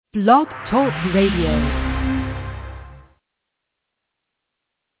Blog Talk Radio.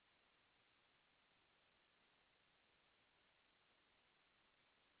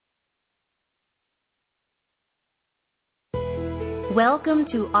 Welcome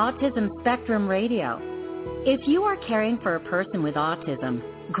to Autism Spectrum Radio. If you are caring for a person with autism,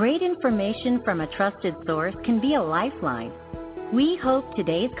 great information from a trusted source can be a lifeline. We hope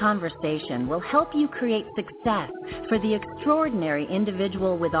today's conversation will help you create success for the extraordinary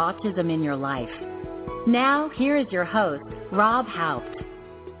individual with autism in your life. Now, here is your host, Rob Haupt.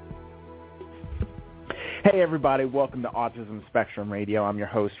 Hey everybody, welcome to Autism Spectrum Radio. I'm your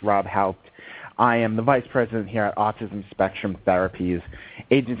host, Rob Haupt. I am the Vice President here at Autism Spectrum Therapies,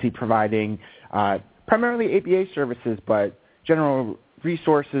 agency providing primarily ABA services, but general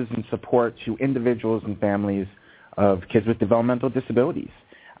resources and support to individuals and families of kids with developmental disabilities.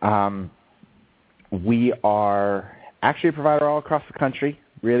 We are actually a provider all across the country,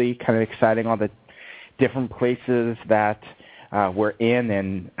 really kind of exciting, all the different places that we're in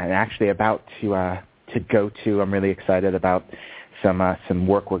and actually about to go to. I'm really excited about some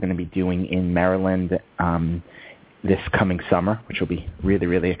work we're going to be doing in Maryland this coming summer, which will be really,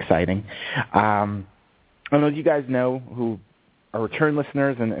 really exciting. I don't know if you guys know who are return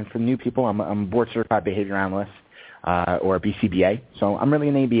listeners, and for new people, I'm a board-certified behavior analyst, or a BCBA, so I'm really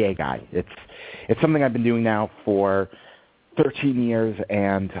an ABA guy. It's something I've been doing now for 13 years,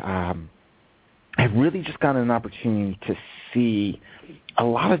 and I've really just gotten an opportunity to see a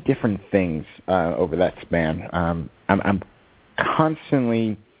lot of different things over that span. I'm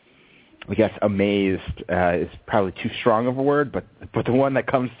constantly, I guess, amazed is probably too strong of a word, but the one that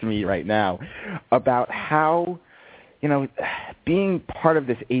comes to me right now about how, you know, being part of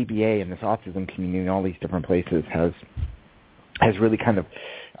this ABA and this autism community in all these different places has really kind of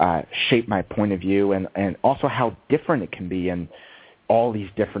shaped my point of view, and also how different it can be in all these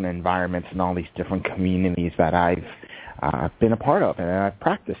different environments and all these different communities that I've been a part of and I've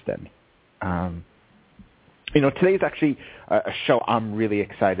practiced in. You know, today's actually a show I'm really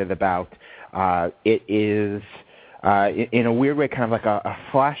excited about. It is, in a weird way, kind of like a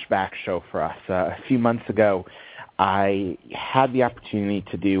flashback show for us. A few months ago, I had the opportunity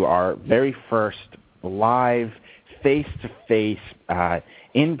to do our very first live, face-to-face,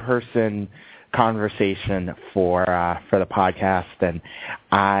 in-person conversation for the podcast, and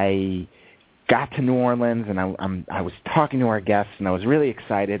I got to New Orleans, and I was talking to our guests, and I was really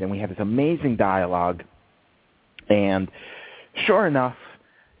excited, and we had this amazing dialogue. And sure enough,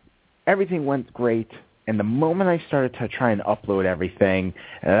 everything went great. And the moment I started to try and upload everything,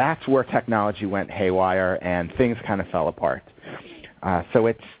 that's where technology went haywire and things kind of fell apart. So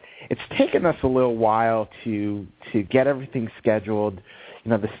it's taken us a little while to get everything scheduled.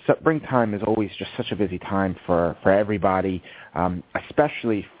 You know, the springtime is always just such a busy time for everybody,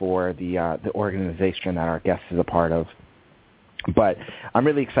 especially for the organization that our guest is a part of. But I'm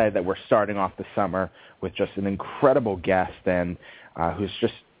really excited that we're starting off the summer with just an incredible guest and who's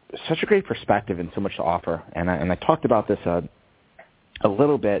just such a great perspective and so much to offer. And I talked about this a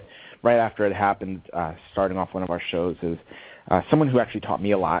little bit right after it happened, starting off one of our shows, is someone who actually taught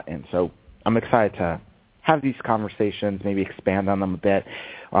me a lot. And so I'm excited to have these conversations, maybe expand on them a bit,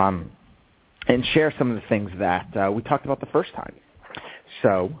 and share some of the things that we talked about the first time.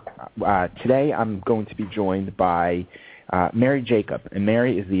 So today I'm going to be joined by Mary Jacob, and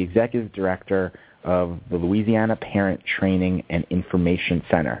Mary is the Executive Director of the Louisiana Parent Training and Information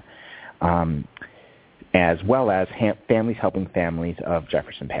Center, as well as Families Helping Families of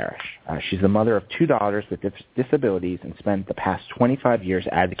Jefferson Parish. She's the mother of two daughters with disabilities and spent the past 25 years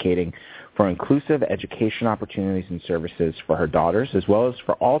advocating for inclusive education opportunities and services for her daughters, as well as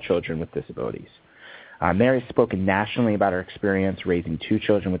for all children with disabilities. Mary has spoken nationally about her experience raising two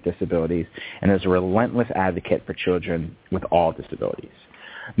children with disabilities and is a relentless advocate for children with all disabilities.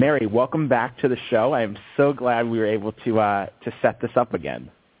 Mary, welcome back to the show. I am so glad we were able to set this up again.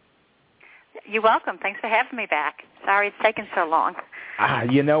 You're welcome. Thanks for having me back. Sorry it's taken so long.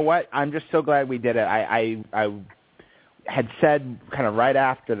 You know what? I'm just so glad we did it. I had said kind of right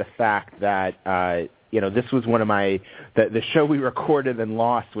after the fact that you know, this was one of the show we recorded and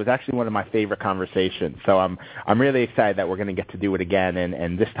lost was actually one of my favorite conversations. So I'm really excited that we're going to get to do it again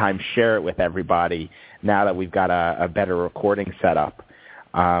and this time share it with everybody now that we've got a better recording setup.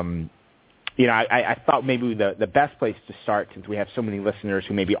 You know, I thought maybe the best place to start, since we have so many listeners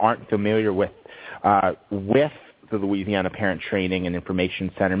who maybe aren't familiar with the Louisiana Parent Training and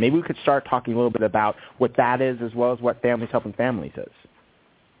Information Center, maybe we could start talking a little bit about what that is as well as what Families Helping Families is.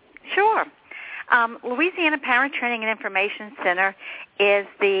 Sure. Louisiana Parent Training and Information Center is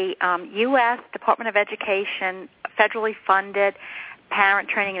the U.S. Department of Education federally funded Parent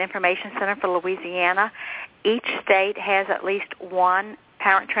Training and Information Center for Louisiana. Each state has at least one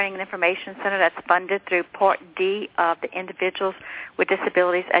Parent Training and Information Center that's funded through Part D of the Individuals with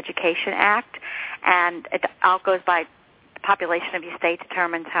Disabilities Education Act, and it all goes by the population of your state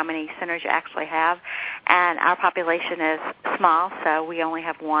determines how many centers you actually have, and our population is small, so we only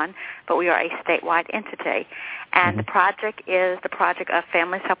have one, but we are a statewide entity. And the project is the project of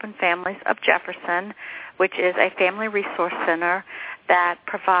Families Helping Families of Jefferson, which is a family resource center that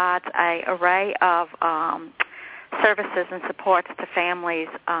provides an array of services and supports to families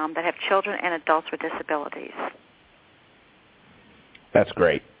that have children and adults with disabilities. That's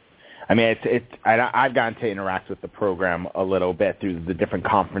great. I mean, I've gotten to interact with the program a little bit through the different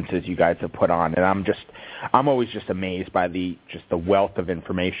conferences you guys have put on, and I'm always just amazed by the wealth of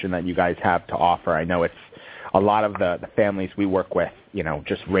information that you guys have to offer. I know it's a lot of the families we work with,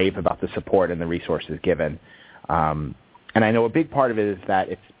 just rave about the support and the resources given. And I know a big part of it is that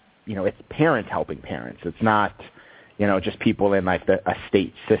it's parents helping parents. It's not, just people in like a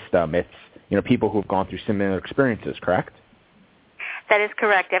state system. It's, people who have gone through similar experiences, correct? That is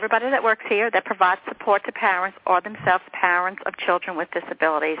correct. Everybody that works here that provides support to parents or themselves parents of children with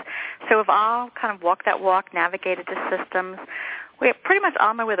disabilities. So we've all kind of walked that walk, navigated the systems. We pretty much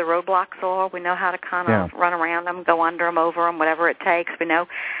all know where the roadblocks are. We know how to kind of run around them, go under them, over them, whatever it takes. We know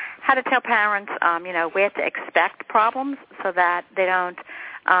how to tell parents, where to expect problems so that they don't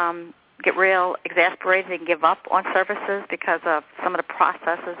get real exasperated and give up on services because of some of the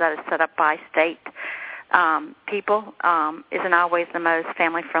processes that are set up by state people isn't always the most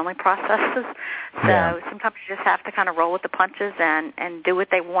family-friendly processes. So sometimes you just have to kind of roll with the punches and do what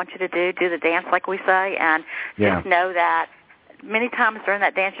they want you to do the dance, like we say, and just know that many times during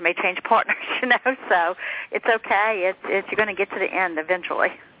that dance you may change partners, so it's okay. It's you're going to get to the end eventually.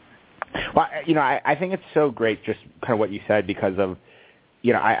 Well, I think it's so great just kind of what you said because of,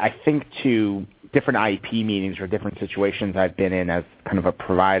 I think to different IEP meetings or different situations I've been in as kind of a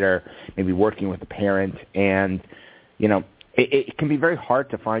provider, maybe working with a parent, and, it can be very hard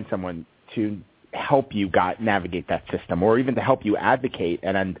to find someone to help you navigate that system or even to help you advocate.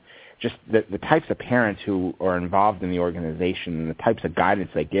 And just the types of parents who are involved in the organization and the types of guidance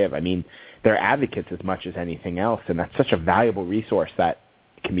they give, I mean, they're advocates as much as anything else, and that's such a valuable resource that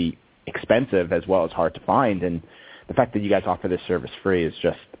can be expensive as well as hard to find. And the fact that you guys offer this service free is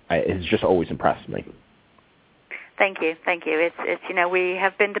just always impressed me. Thank you. It's we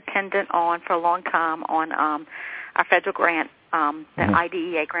have been dependent for a long time on our federal grant, the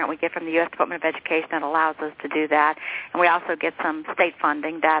IDEA grant we get from the U.S. Department of Education that allows us to do that, and we also get some state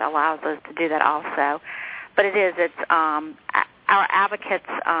funding that allows us to do that also. But it's our advocates,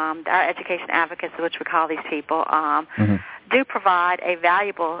 our education advocates, which we call these people, do provide a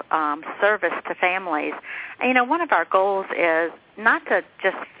valuable service to families. And, one of our goals is not to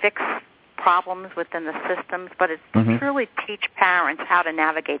just fix problems within the systems, but it's to truly teach parents how to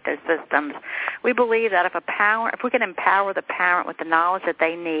navigate those systems. We believe that if we can empower the parent with the knowledge that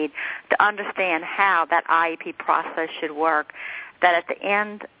they need to understand how that IEP process should work, that at the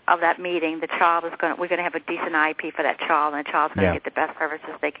end of that meeting, we're going to have a decent IEP for that child, and the child's going to get the best services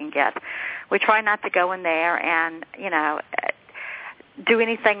they can get. We try not to go in there and, do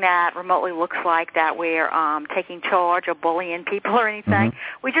anything that remotely looks like that we're taking charge or bullying people or anything.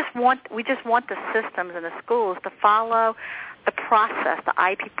 We just want the systems and the schools to follow the process, the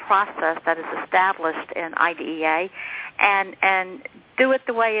IEP process that is established in IDEA, and do it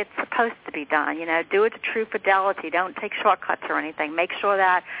the way it's supposed to be done. Do it to true fidelity. Don't take shortcuts or anything. Make sure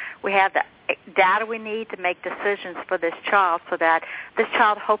that we have the data we need to make decisions for this child so that this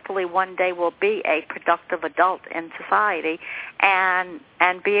child hopefully one day will be a productive adult in society and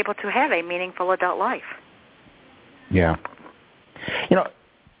be able to have a meaningful adult life. Yeah.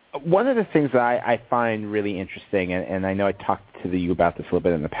 One of the things that I find really interesting, and I know I talked to you about this a little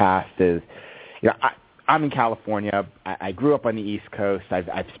bit in the past, is, I'm in California. I grew up on the East Coast.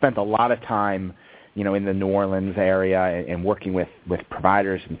 I've spent a lot of time, in the New Orleans area and working with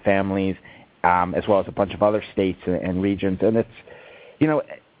providers and families, as well as a bunch of other states and regions. And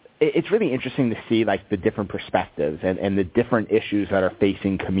it's really interesting to see like the different perspectives and the different issues that are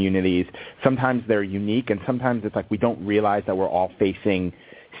facing communities. Sometimes they're unique, and sometimes it's like we don't realize that we're all facing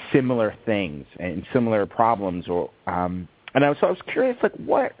similar things and similar problems. And I was curious, like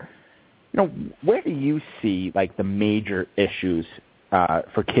where do you see like the major issues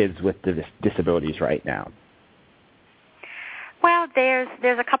for kids with disabilities right now? Well,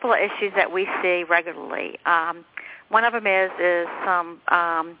 there's a couple of issues that we see regularly. One of them is some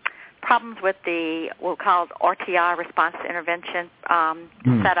problems with the what we call RTI, response to intervention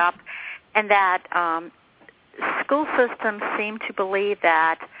setup, and that school systems seem to believe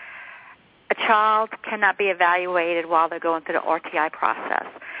that a child cannot be evaluated while they're going through the RTI process.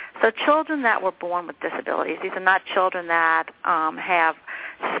 So children that were born with disabilities, these are not children that have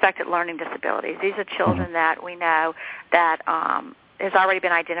suspected learning disabilities. These are children that we know that has already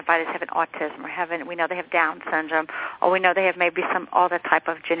been identified as having autism, or we know they have Down syndrome, or we know they have maybe some other type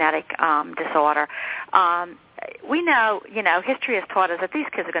of genetic disorder. We know, history has taught us that these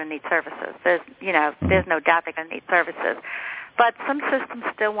kids are going to need services. There's no doubt they're going to need services. But some systems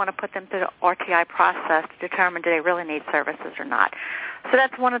still want to put them through the RTI process to determine do they really need services or not. So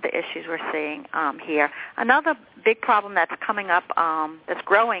that's one of the issues we're seeing here. Another big problem that's coming up, that's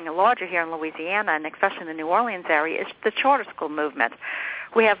growing larger here in Louisiana, and especially in the New Orleans area, is the charter school movement.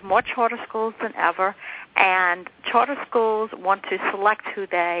 We have more charter schools than ever, and charter schools want to select who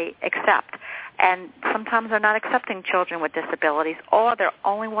they accept. And sometimes they're not accepting children with disabilities, or they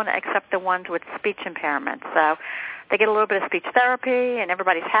only want to accept the ones with speech impairments. So they get a little bit of speech therapy, and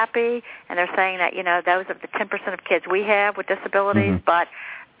everybody's happy, and they're saying that, those are the 10% of kids we have with disabilities, but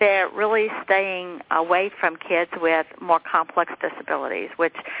they're really staying away from kids with more complex disabilities,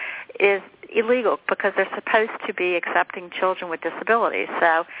 which is illegal because they're supposed to be accepting children with disabilities.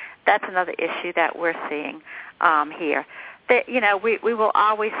 So that's another issue that we're seeing here. We will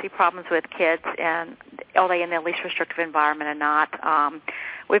always see problems with kids, and are they in their least restrictive environment or not?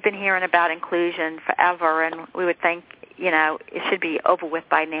 We've been hearing about inclusion forever, and we would think, it should be over with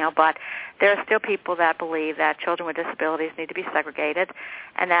by now, but there are still people that believe that children with disabilities need to be segregated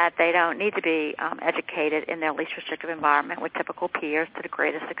and that they don't need to be educated in their least restrictive environment with typical peers to the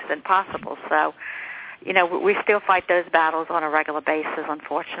greatest extent possible. So, we still fight those battles on a regular basis,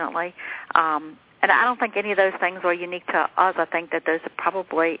 unfortunately. And I don't think any of those things are unique to us. I think that those are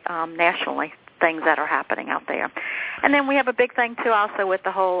probably nationally things that are happening out there. And then we have a big thing, too, also with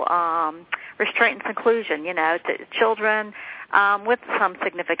the whole restraint and seclusion, to children with some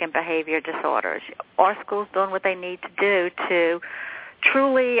significant behavior disorders. Are schools doing what they need to do to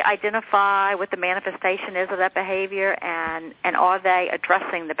truly identify what the manifestation is of that behavior, and are they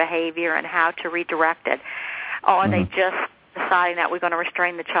addressing the behavior and how to redirect it? Or are they just deciding that we're going to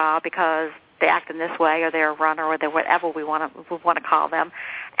restrain the child because they act in this way, or they're a runner, or they're whatever we want to call them,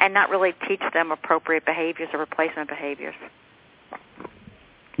 and not really teach them appropriate behaviors or replacement behaviors?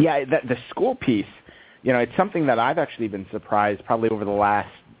 Yeah, the school piece, it's something that I've actually been surprised probably over the last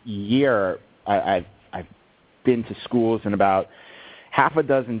year. I've been to schools in about half a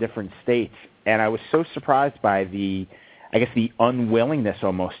dozen different states, and I was so surprised by the unwillingness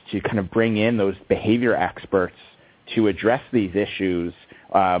almost to kind of bring in those behavior experts to address these issues,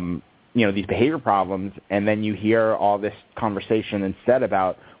 these behavior problems, and then you hear all this conversation instead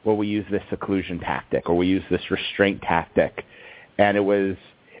about, well, we use this seclusion tactic or we use this restraint tactic. And it was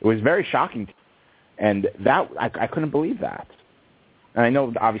very shocking. And that I couldn't believe that. And I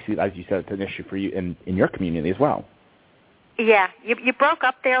know, obviously, as you said, it's an issue for you in your community as well. Yeah, you broke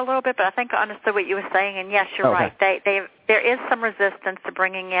up there a little bit, but I think I understood what you were saying. And, yes, you're right. There is some resistance to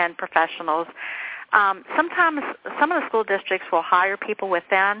bringing in professionals. Sometimes some of the school districts will hire people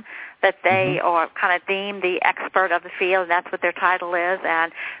within that they are kind of deemed the expert of the field, and that's what their title is.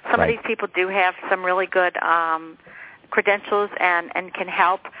 And some of these people do have some really good credentials and can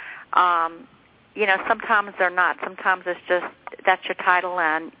help. Sometimes they're not. Sometimes it's just that's your title,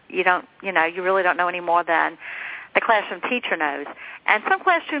 and you really don't know any more than the classroom teacher knows. And some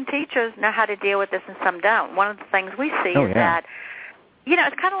classroom teachers know how to deal with this and some don't. One of the things we see is that,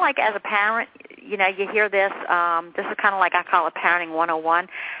 it's kind of like as a parent, you hear this. This is kind of like I call it parenting 101.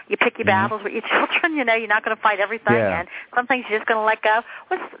 You pick your battles with your children. You're not going to fight everything, and some things you're just going to let go.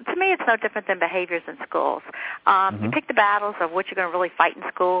 Well, to me, it's no different than behaviors in schools. You pick the battles of what you're going to really fight in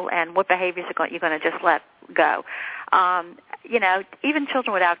school and what behaviors you're going to just let go. Even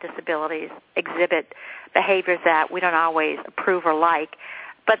children without disabilities exhibit behaviors that we don't always approve or like.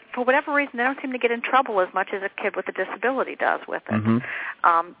 But for whatever reason, they don't seem to get in trouble as much as a kid with a disability does with it.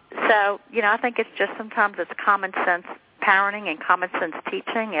 So, I think it's just sometimes it's common sense parenting and common sense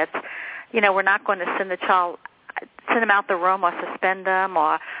teaching. It's, we're not going to send them out the room or suspend them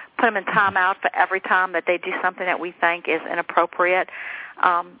or put them in timeout for every time that they do something that we think is inappropriate,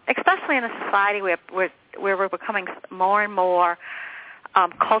 especially in a society where we're becoming more and more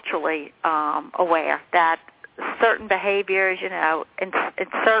culturally aware that certain behaviors,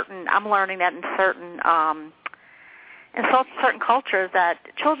 I'm learning that in certain in certain cultures that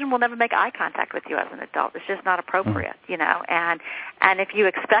children will never make eye contact with you as an adult. It's just not appropriate, you know. And if you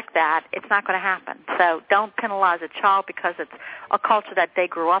expect that, it's not going to happen. So don't penalize a child because it's a culture that they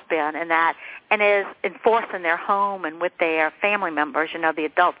grew up in and is enforced in their home and with their family members, you know, the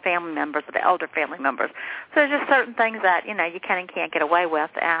adult family members or the elder family members. So there's just certain things that, you know, you can and can't get away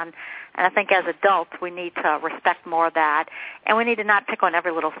with. And I think as adults we need to respect more of that, and we need to not pick on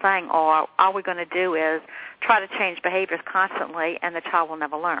every little thing, or all we're going to do is try to change behaviors constantly, and the child will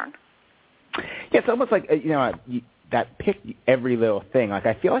never learn. Yeah, it's almost like, you know, that pick every little thing. Like,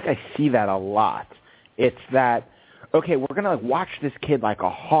 I feel like I see that a lot. It's that, okay, we're going to watch this kid like a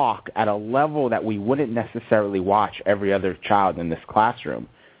hawk at a level that we wouldn't necessarily watch every other child in this classroom.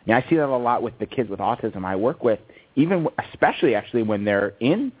 I mean, I see that a lot with the kids with autism I work with, even especially actually when they're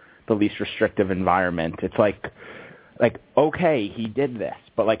in the least restrictive environment. It's like, okay, he did this,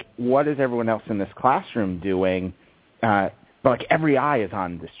 but like, what is everyone else in this classroom doing? But like, every eye is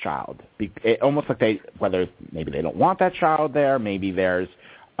on this child. Almost like whether maybe they don't want that child there, maybe there's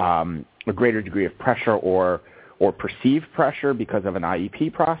a greater degree of pressure or perceived pressure because of an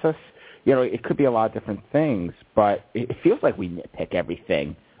IEP process. You know, it could be a lot of different things, but it feels like we nitpick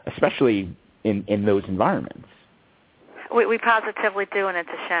everything, especially in those environments. We positively do, and it's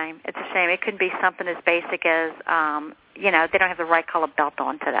a shame. It's a shame. It can be something as basic as, you know, they don't have the right color belt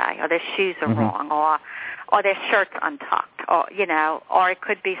on today, or their shoes are wrong, or their shirt's untucked, or, you know, or it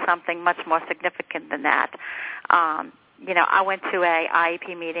could be something much more significant than that. You know, I went to a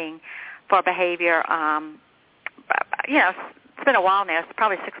IEP meeting for behavior, you know, it's been a while now, it's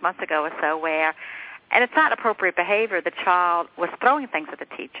probably 6 months ago or so, and it's not appropriate behavior. The child was throwing things at the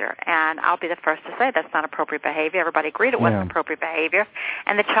teacher, and I'll be the first to say that's not appropriate behavior. Everybody agreed it wasn't appropriate behavior,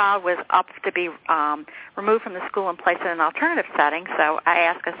 and the child was up to be removed from the school and placed in an alternative setting. So I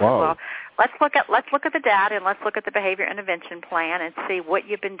asked, I said, well, let's look at the data and let's look at the behavior intervention plan and see what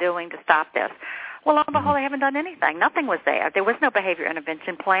you've been doing to stop this. Well, lo and behold, they haven't done anything. Nothing was there. There was no behavior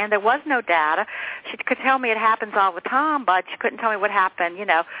intervention plan. There was no data. She could tell me it happens all the time, but she couldn't tell me what happened, you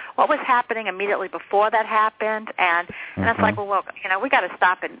know, what was happening immediately before that happened. And it's like, well, look, you know, we got to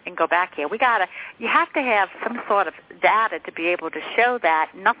stop and go back here. You have to have some sort of data to be able to show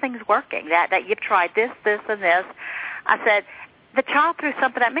that nothing's working, that you've tried this, and this. I said, the child threw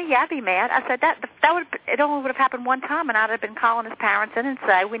something at me, yeah, I'd be mad. I said it only would have happened one time, and I'd have been calling his parents in and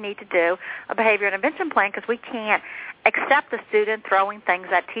say we need to do a behavior intervention plan because we can't accept the student throwing things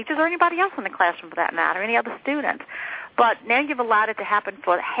at teachers or anybody else in the classroom for that matter, any other student. But now you've allowed it to happen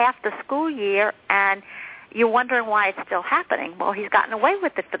for half the school year, and you're wondering why it's still happening. Well, he's gotten away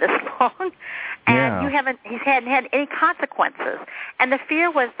with it for this long, and he hadn't had any consequences. And the fear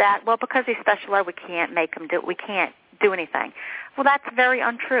was that, well, because he's special ed, we can't do anything. Well, that's very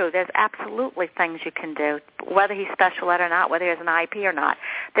untrue. There's absolutely things you can do, whether he's special ed or not, whether he has an IEP or not.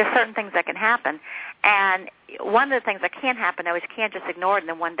 There's certain things that can happen. And one of the things that can happen, though, is you can't just ignore it and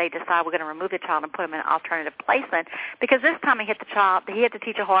then one day decide we're going to remove the child and put him in an alternative placement, because this time he hit the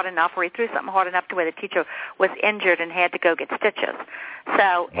teacher hard enough, or he threw something hard enough to where the teacher was injured and had to go get stitches.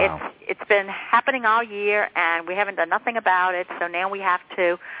 So it's been happening all year, and we haven't done nothing about it, so now we have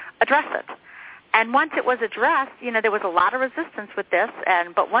to address it. And once it was addressed, you know, there was a lot of resistance with this,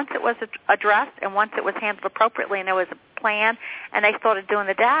 but once it was addressed and once it was handled appropriately and there was a plan and they started doing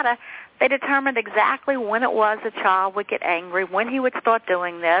the data, they determined exactly when it was the child would get angry, when he would start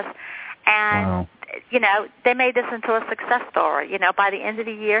doing this, and, you know, they made this into a success story. You know, by the end of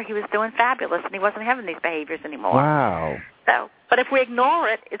the year, he was doing fabulous and he wasn't having these behaviors anymore. Wow. So, but if we ignore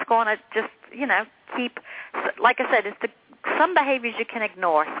it, it's going to just, you know, keep, like I said, some behaviors you can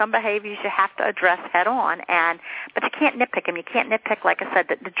ignore. Some behaviors you have to address head on, but you can't nitpick them. You can't nitpick, like I said,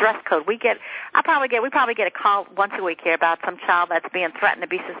 the dress code. We probably get a call once a week here about some child that's being threatened to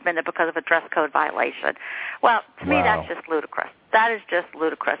be suspended because of a dress code violation. Well, to me, that's just ludicrous. That is just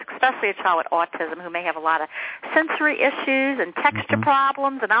ludicrous, especially a child with autism who may have a lot of sensory issues and texture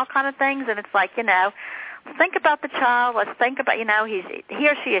problems and all kind of things. And it's like, you know, think about the child. Let's think about, you know, he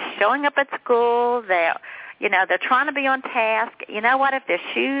or she is showing up at school. They're trying to be on task. You know what? If their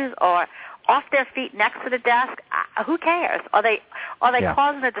shoes are off their feet next to the desk, who cares? Are they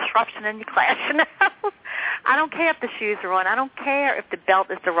causing a disruption in your class? You know? I don't care if the shoes are on. I don't care if the belt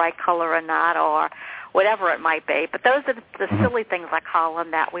is the right color or not, or whatever it might be. But those are the silly things I call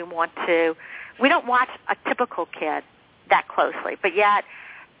them that we don't watch a typical kid that closely, but yet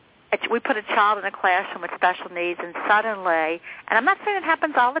we put a child in a classroom with special needs, and suddenly, and I'm not saying it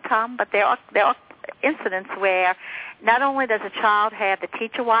happens all the time, but there are incidents where not only does a child have the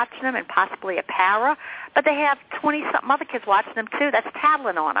teacher watching them and possibly a para, but they have 20-something other kids watching them too. That's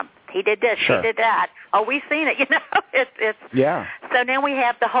tattling on them. He did this. Sure. He did that. Oh, we've seen it. It's yeah. So now we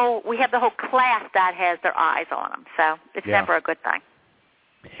have the whole class that has their eyes on them. So it's never a good thing.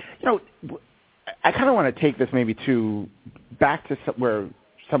 I kind of want to take this maybe back to where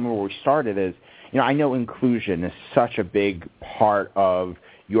we started is, I know inclusion is such a big part of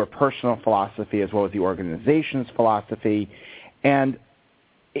your personal philosophy as well as the organization's philosophy. And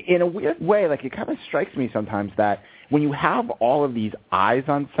in a weird way, it kind of strikes me sometimes that when you have all of these eyes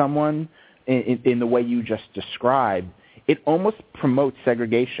on someone in the way you just described, it almost promotes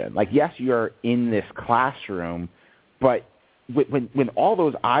segregation. Yes, you're in this classroom, but when all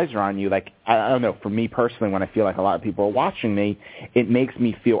those eyes are on you, I don't know, for me personally, when I feel like a lot of people are watching me, it makes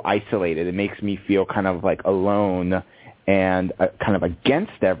me feel isolated. It makes me feel kind of alone and kind of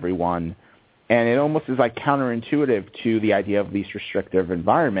against everyone. And it almost is counterintuitive to the idea of least restrictive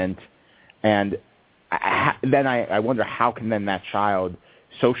environment. And then I wonder, how can then that child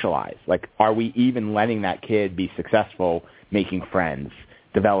socialize? Are we even letting that kid be successful making friends,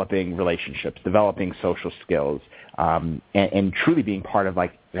 developing relationships, developing social skills, and truly being part of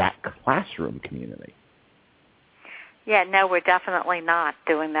that classroom community? Yeah, no, we're definitely not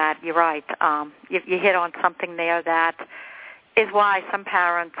doing that. You're right. You hit on something there that is why some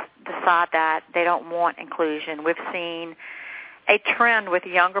parents decide that they don't want inclusion. We've seen a trend with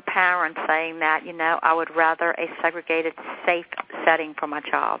younger parents saying that, I would rather a segregated, safe setting for my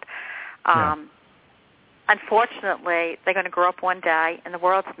child. Unfortunately, they're going to grow up one day, and the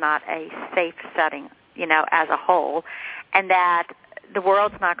world's not a safe setting, as a whole, and that the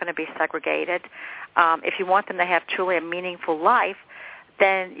world's not going to be segregated. If you want them to have truly a meaningful life,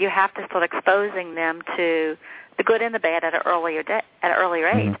 then you have to start exposing them to the good and the bad at an earlier age.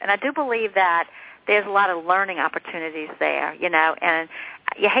 Mm-hmm. And I do believe that there's a lot of learning opportunities there, and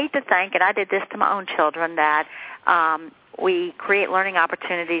you hate to think, and I did this to my own children, that we create learning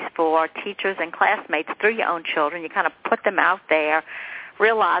opportunities for teachers and classmates through your own children. You kind of put them out there,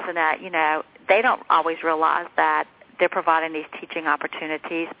 realizing that, they don't always realize that they're providing these teaching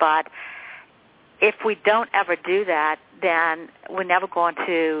opportunities. But if we don't ever do that, then we're never going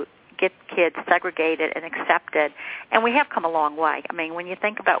to get kids segregated and accepted. And we have come a long way. I mean, when you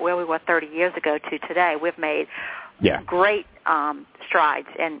think about where we were 30 years ago to today, we've made great strides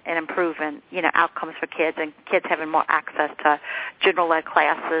in improving, outcomes for kids, and kids having more access to general ed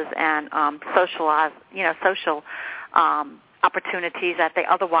classes and social opportunities that they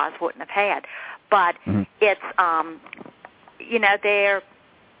otherwise wouldn't have had. But it's,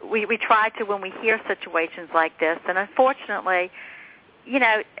 we try to, when we hear situations like this, and unfortunately,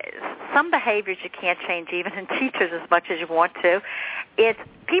 some behaviors you can't change even in teachers as much as you want to. It's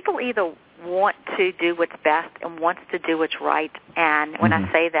people either want to do what's best and wants to do what's right, and when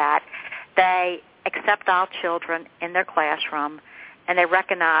I say that, they accept all children in their classroom, and they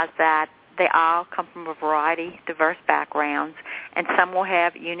recognize that they all come from a variety, diverse backgrounds, and some will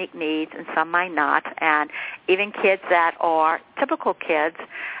have unique needs and some might not. And even kids that are typical kids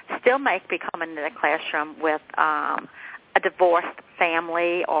still may be coming into the classroom with a divorced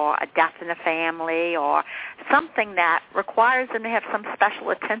family or a death in the family or something that requires them to have some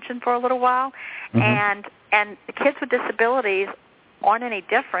special attention for a little while. And the kids with disabilities aren't any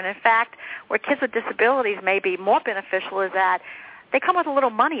different. In fact, where kids with disabilities may be more beneficial is that they come with a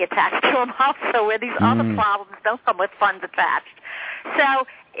little money attached to them also, where these other problems don't come with funds attached. So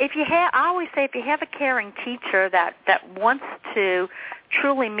I always say, if you have a caring teacher that wants to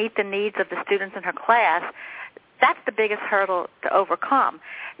truly meet the needs of the students in her class, that's the biggest hurdle to overcome.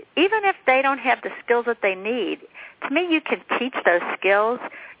 Even if they don't have the skills that they need, to me, you can teach those skills.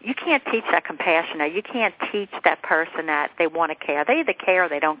 You can't teach that compassion. Or you can't teach that person that they want to care. They either care or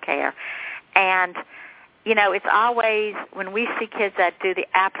they don't care. And it's always, when we see kids that do the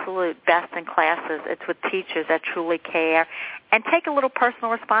absolute best in classes, it's with teachers that truly care and take a little personal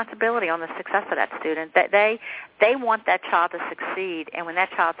responsibility on the success of that student. That they want that child to succeed, and when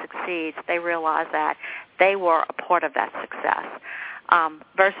that child succeeds, they realize that they were a part of that success,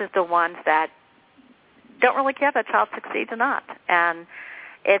 versus the ones that don't really care if that child succeeds or not. And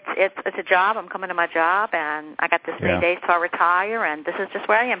it's a job. I'm coming to my job, and I got this many days till I retire, and this is just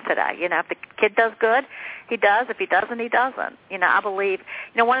where I am today. If the kid does good, he does. If he doesn't, he doesn't. I believe.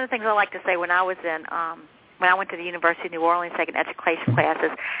 One of the things I like to say when I was when I went to the University of New Orleans taking education classes,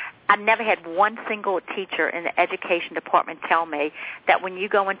 I've never had one single teacher in the education department tell me that when you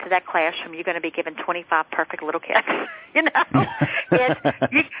go into that classroom, you're going to be given 25 perfect little kids. You're going to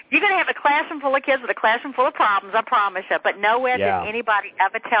have a classroom full of kids with a classroom full of problems, I promise you. But nowhere did anybody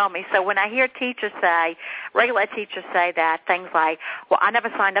ever tell me. So when I hear regular teachers say that, things like, well, I never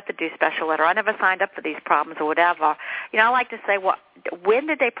signed up to do special ed, or I never signed up for these problems or whatever, I like to say, well, when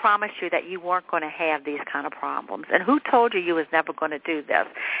did they promise you that you weren't going to have these kind of problems? And who told you was never going to do this?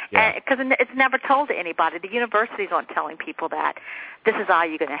 Because it's never told to anybody. The universities aren't telling people that this is all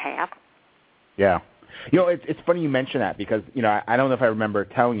you're going to have. Yeah. It's funny you mention that because, I don't know if I remember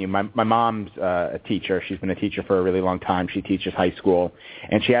telling you, my mom's a teacher. She's been a teacher for a really long time. She teaches high school,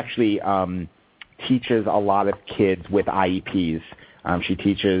 and she actually teaches a lot of kids with IEPs. She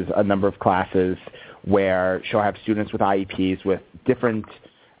teaches a number of classes where she'll have students with IEPs with different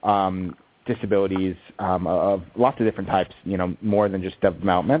disabilities of lots of different types, more than just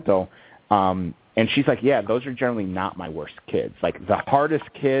developmental. And she's like, yeah, those are generally not my worst kids. Like the hardest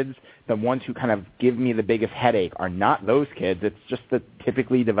kids, the ones who kind of give me the biggest headache are not those kids. It's just the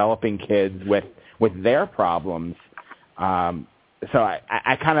typically developing kids with their problems. So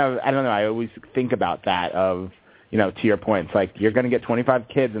I kind of, I don't know, I always think about that of, to your point, it's like you're going to get 25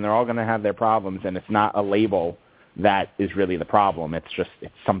 kids and they're all going to have their problems, and it's not a label that is really the problem. It's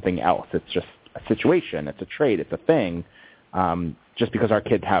something else. It's just a situation. It's a trait. It's a thing. Just because our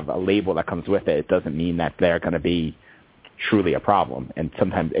kids have a label that comes with it, it doesn't mean that they're going to be truly a problem. And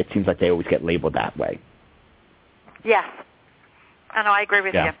sometimes it seems like they always get labeled that way. Yes. I know. I agree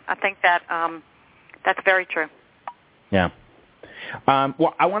with you. I think that that's very true. Yeah.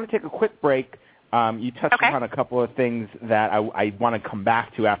 Well, I want to take a quick break. You touched upon a couple of things that I want to come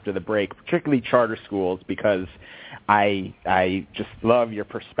back to after the break, particularly charter schools, because I just love your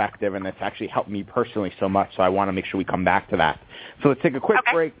perspective, and it's actually helped me personally so much, so I want to make sure we come back to that. So let's take a quick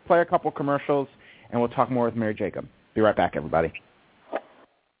break, play a couple commercials, and we'll talk more with Mary Jacob. Be right back, everybody.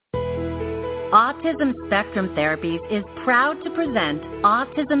 Autism Spectrum Therapies is proud to present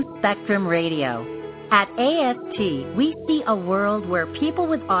Autism Spectrum Radio. At AST, we see a world where people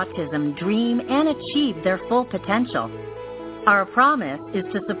with autism dream and achieve their full potential. Our promise is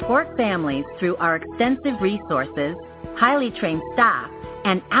to support families through our extensive resources, highly trained staff,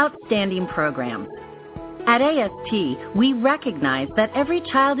 and outstanding programs. At AST, we recognize that every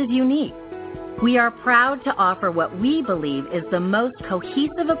child is unique. We are proud to offer what we believe is the most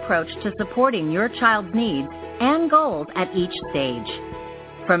cohesive approach to supporting your child's needs and goals at each stage.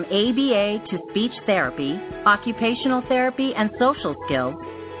 From ABA to speech therapy, occupational therapy, and social skills,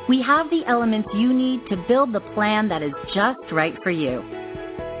 we have the elements you need to build the plan that is just right for you.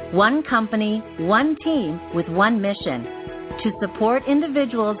 One company, one team with one mission, to support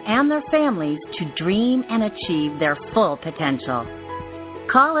individuals and their families to dream and achieve their full potential.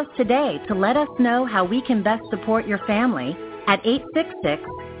 Call us today to let us know how we can best support your family at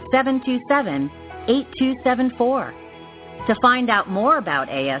 866-727-8274. To find out more about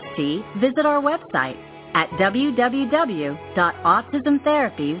AST, visit our website at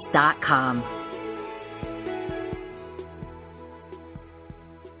www.autismtherapies.com.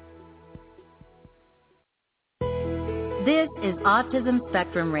 This is Autism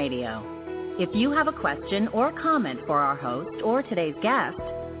Spectrum Radio. If you have a question or comment for our host or today's guest,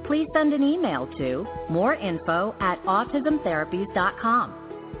 please send an email to moreinfo@autismtherapies.com.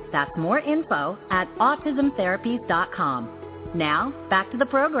 That's moreinfo@autismtherapies.com. Now, back to the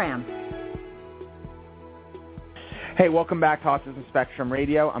program. Hey, welcome back to Autism Spectrum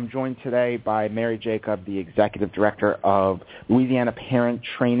Radio. I'm joined today by Mary Jacob, the Executive Director of Louisiana Parent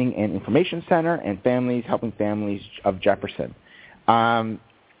Training and Information Center and Helping Families of Jefferson. I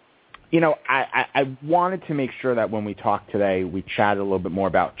wanted to make sure that when we talked today, we chatted a little bit more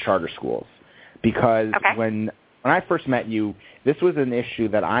about charter schools, because when I first met you, this was an issue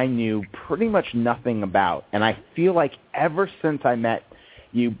that I knew pretty much nothing about, and I feel like ever since I met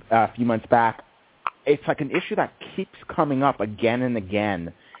you a few months back, it's like an issue that keeps coming up again and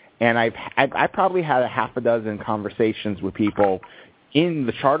again, and I probably had a half a dozen conversations with people in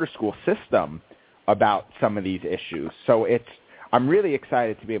the charter school system about some of these issues. So I'm really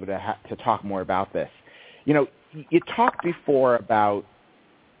excited to be able to talk more about this. You talked before about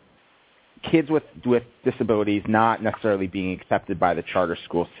kids with disabilities not necessarily being accepted by the charter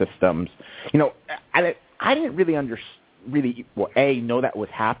school systems. I didn't really know that was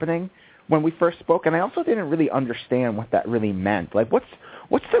happening when we first spoke, and I also didn't really understand what that really meant. Like, what's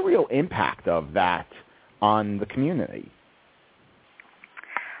the real impact of that on the community?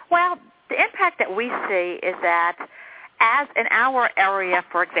 Well, the impact that we see is that, as in our area,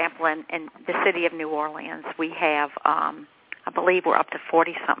 for example, in the city of New Orleans, we have believe we're up to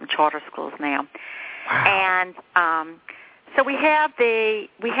 40-something charter schools now. Wow. And so we have the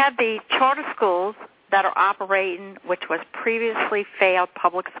charter schools that are operating, which was previously failed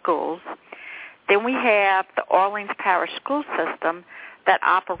public schools. Then we have the Orleans Parish School System that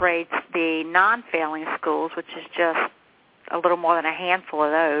operates the non-failing schools, which is just a little more than a handful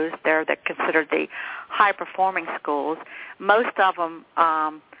of those. They're considered the high-performing schools. Most of them,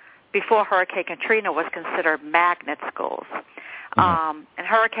 before Hurricane Katrina, was considered magnet schools. And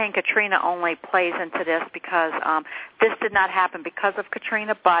Hurricane Katrina only plays into this because this did not happen because of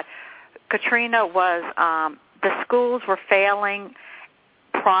Katrina, but Katrina was, the schools were failing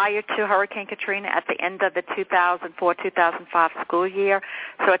prior to Hurricane Katrina at the end of the 2004-2005 school year.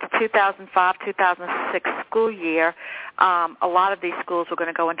 So at the 2005-2006 school year, a lot of these schools were going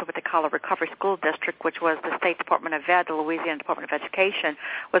to go into what they call a recovery school district, which was the State Department of Ed, the Louisiana Department of Education,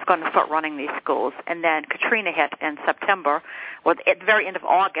 was going to start running these schools. And then Katrina hit in September, well, at the very end of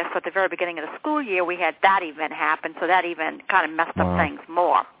August, so at the very beginning of the school year, we had that event happen, so that event kind of messed up things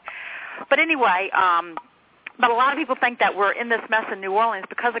more. But anyway, but a lot of people think that we're in this mess in New Orleans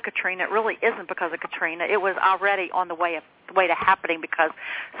because of Katrina. It really isn't because of Katrina. It was already on the way to happening because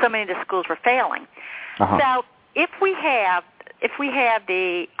so many of the schools were failing. So if we have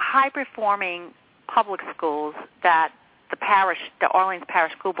the high-performing public schools that the Orleans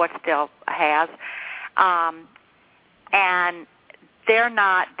Parish School Board still has, and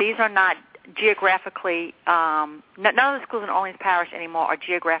these are not geographically, none of the schools in Orleans Parish anymore are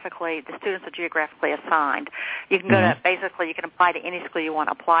the students are geographically assigned. You can go to, basically, you can apply to any school you want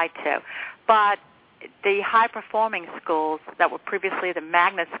to apply to. But the high-performing schools that were previously the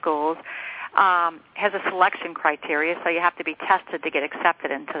magnet schools has a selection criteria, so you have to be tested to get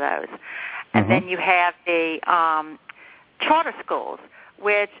accepted into those. And then you have the charter schools,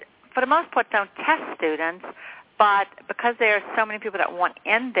 which for the most part don't test students, but because there are so many people that want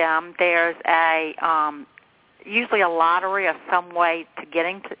in them, there's usually a lottery or some way to get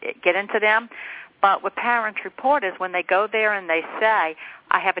into them. But what parents report is when they go there and they say,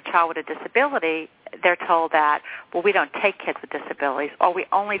 I have a child with a disability, they're told that, well, we don't take kids with disabilities, or we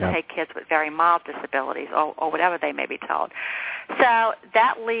only take kids with very mild disabilities, or whatever they may be told. So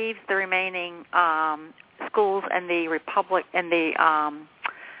that leaves the remaining schools in the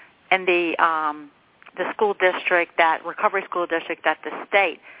school district, that recovery school district that the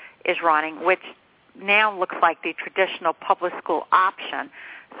state is running, which now looks like the traditional public school option.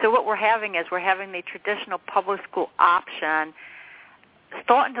 So what we're having the traditional public school option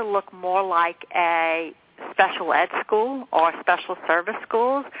starting to look more like a special ed school or special service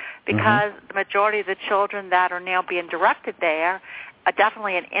schools, because the majority of the children that are now being directed there,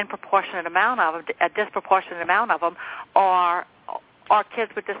 definitely a disproportionate amount of them are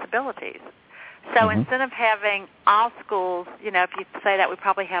kids with disabilities. So instead of having all schools, if you say that we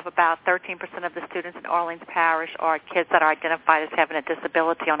probably have about 13% of the students in Orleans Parish are kids that are identified as having a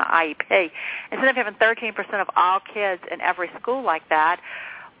disability on an IEP, instead of having 13% of all kids in every school like that,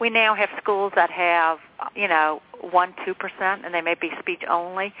 we now have schools that have, 1-2%, and they may be speech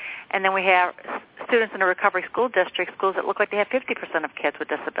only. And then we have students in the recovery school district, schools that look like they have 50% of kids with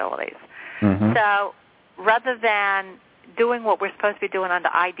disabilities. So rather than doing what we're supposed to be doing under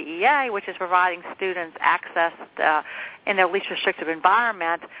IDEA, which is providing students access in their least restrictive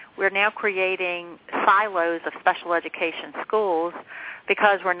environment, we're now creating silos of special education schools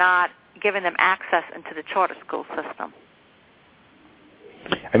because we're not giving them access into the charter school system.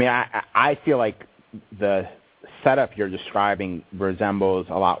 I mean, I feel like the setup you're describing resembles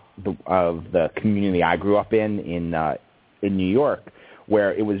a lot of the community I grew up in New York,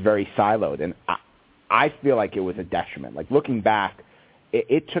 where it was very siloed. And I feel like it was a detriment. Like, looking back,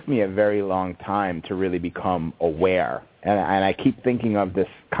 it took me a very long time to really become aware. And I keep thinking of this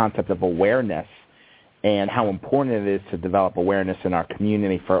concept of awareness and how important it is to develop awareness in our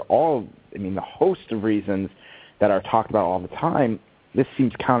community for the host of reasons that are talked about all the time. This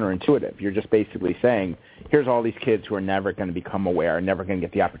seems counterintuitive. You're just basically saying, here's all these kids who are never going to become aware, never going to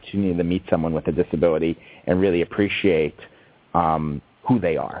get the opportunity to meet someone with a disability and really appreciate who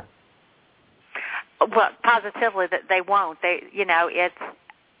they are. Well, positively that they won't. It's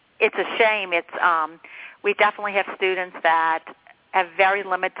a shame. We definitely have students that have very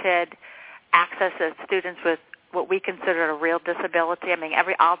limited access as students with what we consider a real disability. I mean,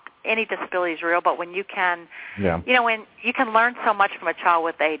 any disability is real, but when you can, when you can learn so much from a child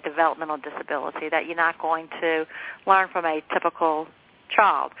with a developmental disability that you're not going to learn from a typical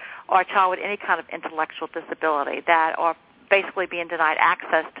child or a child with any kind of intellectual disability that are basically being denied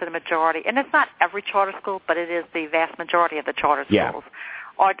access to the majority, and it's not every charter school, but it is the vast majority of the charter schools,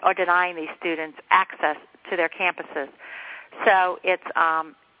 are denying these students access to their campuses. So it's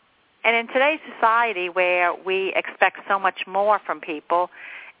and in today's society where we expect so much more from people,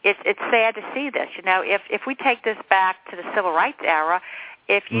 it's sad to see this. You know, if we take this back to the civil rights era,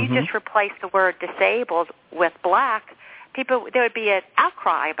 if you just replace the word disabled with black, there would be an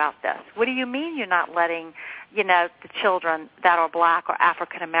outcry about this. What do you mean you're not letting, you know, the children that are black or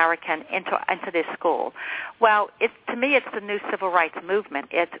African American into this school? Well, to me, it's the new civil rights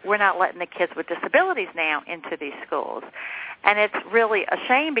movement. We're not letting the kids with disabilities now into these schools. And it's really a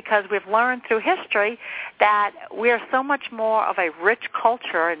shame because we've learned through history that we're so much more of a rich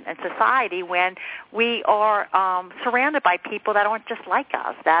culture and society when we are surrounded by people that aren't just like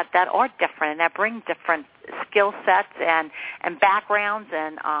us, that are different and that bring different skill sets and backgrounds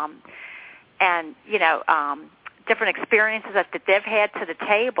and you know, different experiences that they've had to the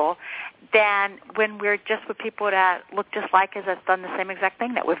table than when we're just with people that look just like us that's done the same exact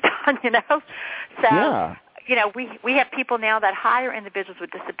thing that we've done, you know? So, yeah. You know, we have people now that hire individuals with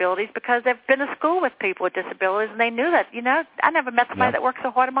disabilities because they've been to school with people with disabilities and they knew that, you know, I never met somebody that worked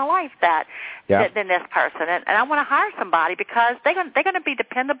so hard in my life than this person. And I want to hire somebody because they're going to be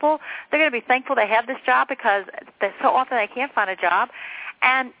dependable. They're going to be thankful they have this job because so often they can't find a job.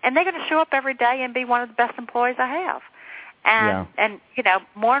 And they're going to show up every day and be one of the best employees I have. And you know,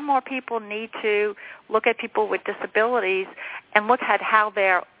 more and more people need to look at people with disabilities and look at how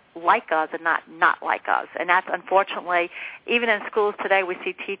they're like us and not like us. And that's unfortunately, even in schools today, we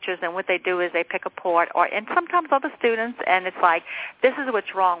see teachers and what they do is they pick apart, and sometimes other students, and it's like, this is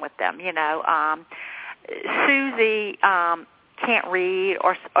what's wrong with them. You know, Susie can't read,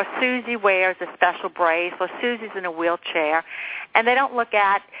 or Susie wears a special brace, or Susie's in a wheelchair, and they don't look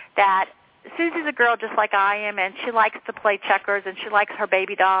at that. Susie's a girl just like I am, and she likes to play checkers, and she likes her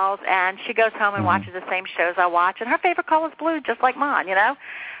baby dolls, and she goes home and watches the same shows I watch, and her favorite color is blue, just like mine, you know?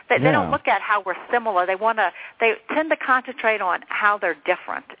 They don't look at how we're similar. They tend to concentrate on how they're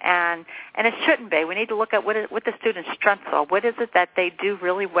different, and it shouldn't be. We need to look at what the students' strengths are. What is it that they do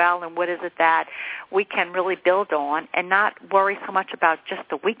really well, and what is it that we can really build on, and not worry so much about just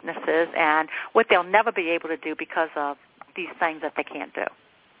the weaknesses and what they'll never be able to do because of these things that they can't do.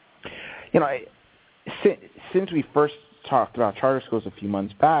 You know, since we first talked about charter schools a few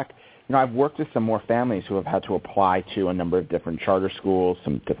months back, you know, I've worked with some more families who have had to apply to a number of different charter schools,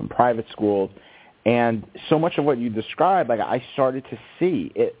 some different private schools, and so much of what you described, like I started to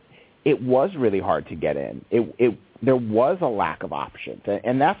see it was really hard to get in. There was a lack of options,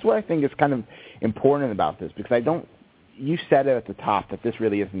 and that's what I think is kind of important about this, because you said it at the top that this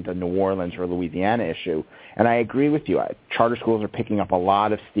really isn't a New Orleans or Louisiana issue, and I agree with you. Charter schools are picking up a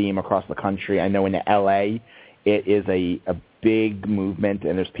lot of steam across the country. I know in L.A. it is a big movement,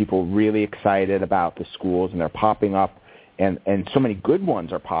 and there's people really excited about the schools, and they're popping up, and so many good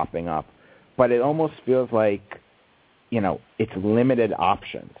ones are popping up, but it almost feels like, you know, it's limited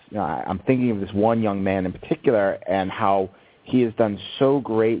options. You know, I'm thinking of this one young man in particular and how he has done so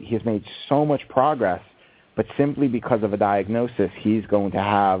great. He has made so much progress, but simply because of a diagnosis, he's going to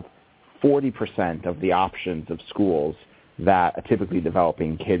have 40% of the options of schools that a typically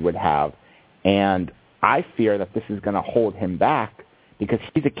developing kid would have. And I fear that this is going to hold him back, because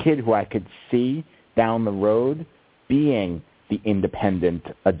he's a kid who I could see down the road being the independent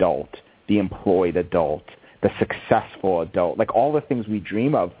adult, the employed adult, the successful adult, like all the things we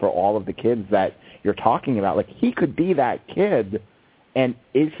dream of for all of the kids that you're talking about. Like, he could be that kid, and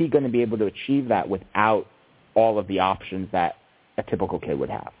is he going to be able to achieve that without all of the options that a typical kid would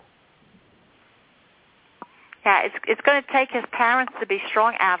have? Yeah, it's going to take his parents to be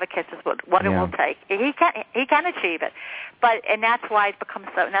strong advocates. Is what it will take. He can achieve it, and that's why it becomes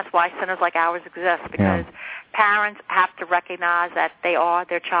so. And that's why centers like ours exist, because parents have to recognize that they are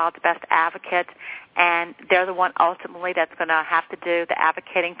their child's best advocate, and they're the one ultimately that's going to have to do the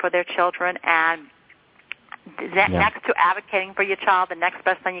advocating for their children. And next to advocating for your child, the next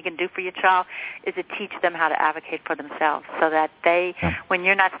best thing you can do for your child is to teach them how to advocate for themselves, so that they, when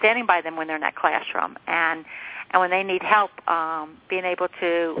you're not standing by them when they're in that classroom, and when they need help, being able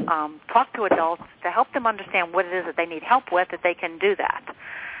to talk to adults to help them understand what it is that they need help with, that they can do that.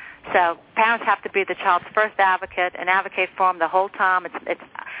 So parents have to be the child's first advocate and advocate for them the whole time. It's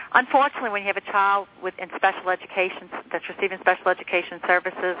unfortunately, when you have a child in special education that's receiving special education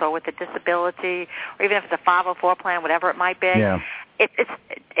services, or with a disability, or even if it's a 504 plan, whatever it might be,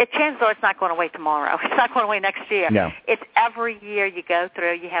 chances are it's not going away tomorrow. It's not going away next year. No. It's every year you go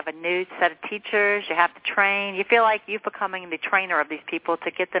through, you have a new set of teachers, you have to train. You feel like you're becoming the trainer of these people to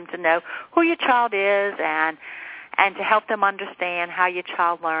get them to know who your child is and to help them understand how your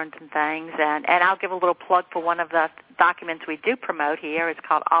child learns and things. And I'll give a little plug for one of the documents we do promote here. It's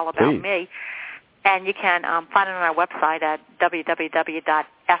called All About Me. And you can find it on our website at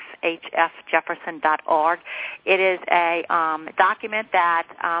www.fhfjefferson.org. It is a document that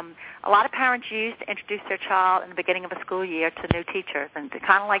a lot of parents use to introduce their child in the beginning of a school year to new teachers, and it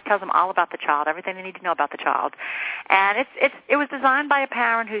kind of like tells them all about the child, everything they need to know about the child. And it was designed by a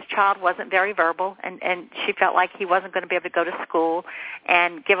parent whose child wasn't very verbal, and she felt like he wasn't going to be able to go to school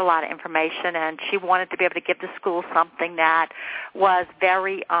and give a lot of information, and she wanted to be able to give the school something that was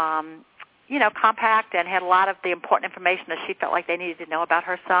very compact and had a lot of the important information that she felt like they needed to know about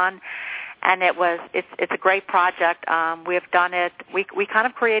her son. And it's a great project. We've done it. We kind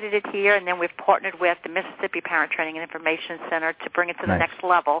of created it here, and then we've partnered with the Mississippi Parent Training and Information Center to bring it to the next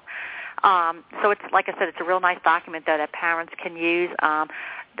level. So it's, like I said, it's a real nice document that parents can use.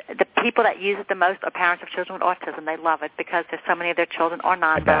 The people that use it the most are parents of children with autism. They love it because there's so many of their children are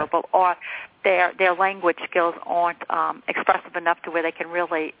nonverbal, or their language skills aren't expressive enough to where they can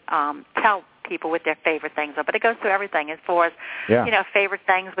really tell people what their favorite things are. But it goes through everything as far as favorite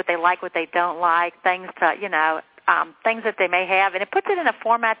things, what they like, what they don't like, things to things that they may have, and it puts it in a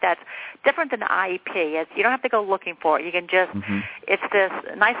format that's different than the IEP. You don't have to go looking for it. You can just, it's this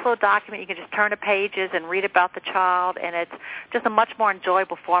nice little document. You can just turn the pages and read about the child, and it's just a much more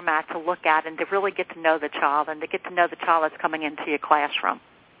enjoyable format to look at and to really get to know the child and to get to know the child that's coming into your classroom.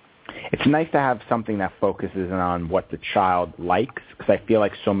 It's nice to have something that focuses on what the child likes, because I feel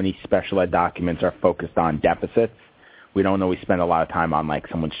like so many special ed documents are focused on deficits. We don't always spend a lot of time on like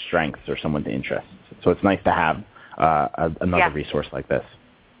someone's strengths or someone's interests. So it's nice to have another resource like this.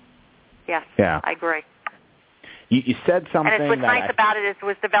 Yes, I agree. You said something. And what's nice about it is it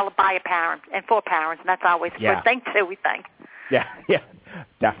was developed by a parent and for parents, and that's always a good thing too, we think. Yeah,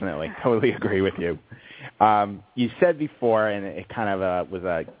 definitely. Totally agree with you. You said before, and it kind of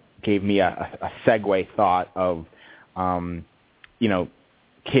gave me a segue thought of,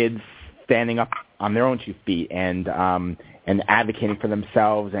 kids standing up on their own 2 feet and advocating for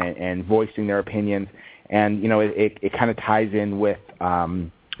themselves and voicing their opinions. And, it kind of ties in with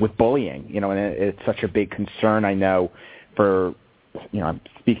bullying, and it's such a big concern, I know, for,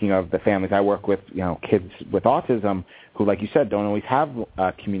 speaking of the families I work with, kids with autism who, like you said, don't always have who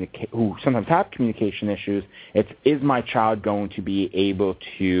sometimes have communication issues. Is my child going to be able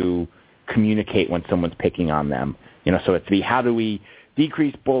to communicate when someone's picking on them? So it's how do we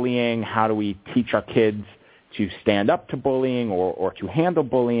decrease bullying? How do we teach our kids to stand up to bullying or to handle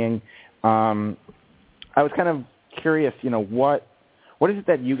bullying? I was kind of curious, what is it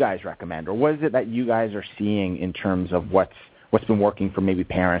that you guys recommend, or what is it that you guys are seeing in terms of what's been working for maybe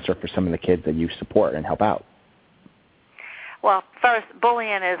parents or for some of the kids that you support and help out? Well, first,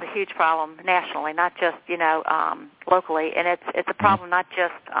 bullying is a huge problem nationally, not just locally, and it's a problem not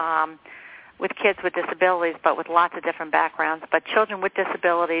just with kids with disabilities, but with lots of different backgrounds. But children with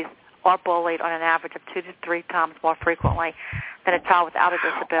disabilities are bullied on an average of 2 to 3 times more frequently than a child without a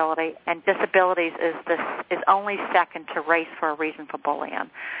disability, and disabilities is only second to race for a reason for bullying.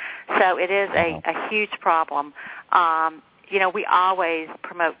 So it is a huge problem. We always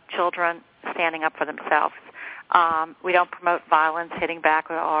promote children standing up for themselves. We don't promote violence, hitting back,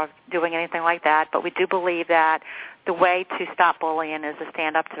 or doing anything like that, but we do believe that the way to stop bullying is to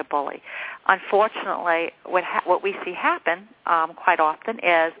stand up to the bully. Unfortunately, what we see happen quite often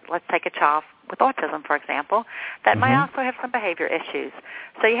is, let's take a child with autism, for example, that might also have some behavior issues.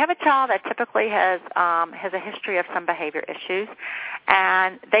 So you have a child that typically has a history of some behavior issues,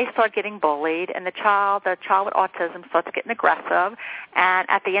 and they start getting bullied, and the child with autism starts getting aggressive, and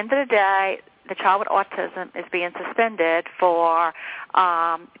at the end of the day, the child with autism is being suspended for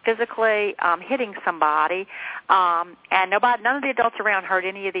physically hitting somebody, and none of the adults around heard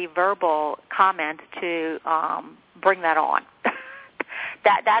any of the verbal comments to bring that on.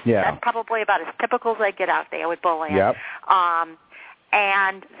 That's probably about as typical as they get out there with bullying. Yep.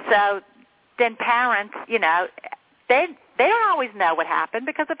 And so then parents, they don't always know what happened,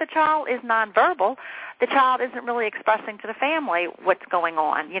 because if the child is nonverbal, the child isn't really expressing to the family what's going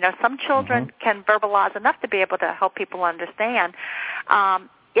on. Some children can verbalize enough to be able to help people understand.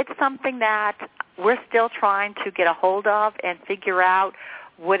 It's something that we're still trying to get a hold of and figure out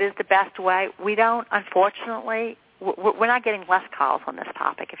what is the best way. We don't, unfortunately, we're not getting less calls on this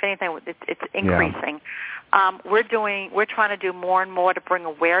topic. If anything, it's increasing. We're trying to do more and more to bring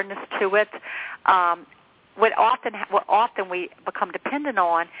awareness to it. What often we become dependent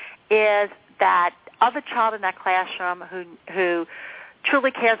on is that other child in that classroom who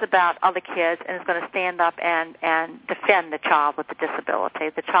truly cares about other kids and is going to stand up and defend the child with the disability,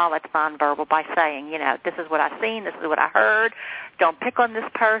 the child that's nonverbal, by saying, this is what I've seen, this is what I heard, don't pick on this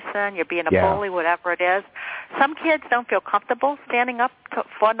person, you're being a bully, whatever it is. Some kids don't feel comfortable standing up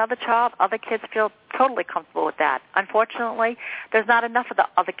for another child. Other kids feel totally comfortable with that. Unfortunately, there's not enough of the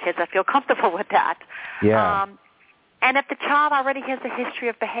other kids that feel comfortable with that. Yeah. And if the child already has a history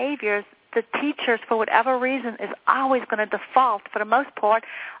of behaviors, the teachers, for whatever reason, is always going to default, for the most part,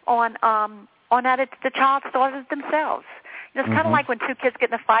 on that it's the child started themselves. It's kind of like when two kids get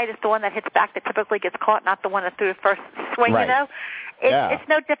in a fight, it's the one that hits back that typically gets caught, not the one that threw the first swing. Right. It's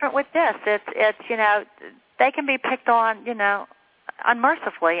no different with this. It's they can be picked on,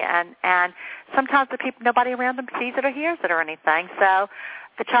 unmercifully, and sometimes the people, nobody around them sees it or hears it or anything. So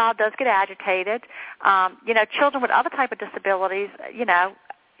the child does get agitated. Children with other type of disabilities,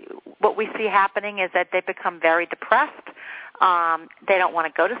 what we see happening is that they become very depressed. They don't want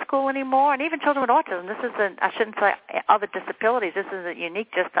to go to school anymore. And even children with autism, I shouldn't say other disabilities. This isn't unique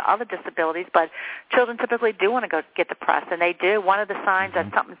just to other disabilities, but children typically do want to go get depressed, and they do. One of the signs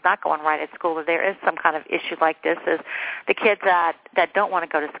that something's not going right at school, or there is some kind of issue like this, is the kids that don't want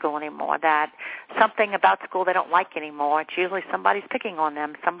to go to school anymore, that something about school they don't like anymore. It's usually somebody's picking on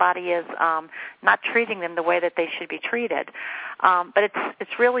them. Somebody is not treating them the way that they should be treated. But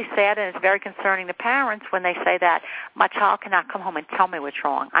it's really sad, and it's very concerning to parents when they say that my child cannot come home and tell me what's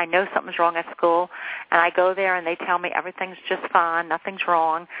wrong. I know something's wrong at school, and I go there and they tell me everything's just fine, nothing's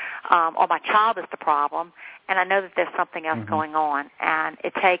wrong, or my child is the problem, and I know that there's something else going on. And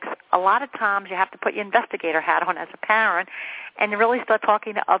it takes a lot of times you have to put your investigator hat on as a parent and really start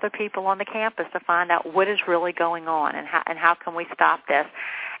talking to other people on the campus to find out what is really going on and how can we stop this.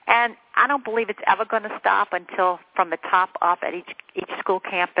 And I don't believe it's ever going to stop until from the top up at each school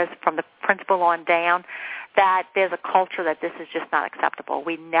campus, from the principal on down, that there's a culture that this is just not acceptable.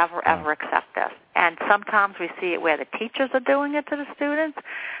 We never, ever accept this. And sometimes we see it where the teachers are doing it to the students,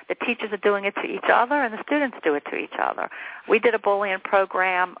 the teachers are doing it to each other, and the students do it to each other. We did a bullying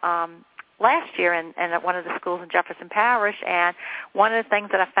program last year in at one of the schools in Jefferson Parish, and one of the things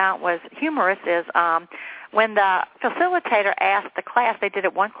that I found was humorous is when the facilitator asked the class, they did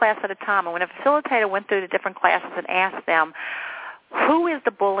it one class at a time, and when a facilitator went through the different classes and asked them, who is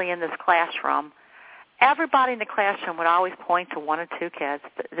the bully in this classroom, everybody in the classroom would always point to one or two kids,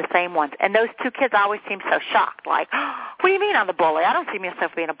 the same ones. And those two kids always seemed so shocked, like, what do you mean I'm the bully? I don't see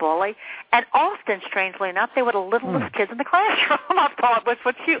myself being a bully. And often, strangely enough, they were the littlest kids in the classroom, I thought, which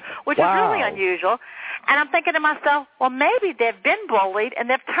is really unusual. And I'm thinking to myself, well, maybe they've been bullied and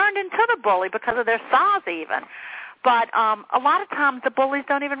they've turned into the bully because of their size even. But a lot of times the bullies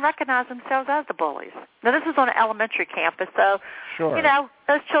don't even recognize themselves as the bullies. Now, this is on an elementary campus, so,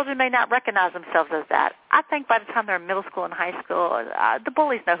 those children may not recognize themselves as that. I think by the time they're in middle school and high school, the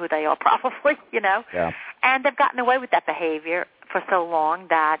bullies know who they are probably, Yeah. And they've gotten away with that behavior for so long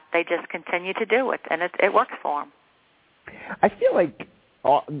that they just continue to do it, and it works for them. I feel like,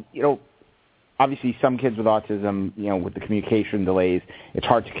 obviously some kids with autism, with the communication delays, it's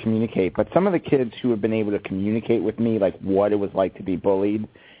hard to communicate. But some of the kids who have been able to communicate with me, like what it was like to be bullied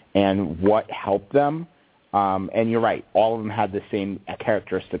and what helped them, and you're right, all of them had the same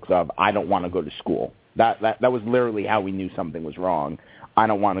characteristics of, I don't want to go to school. That was literally how we knew something was wrong. I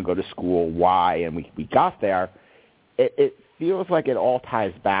don't want to go to school. Why? And we got there. It feels like it all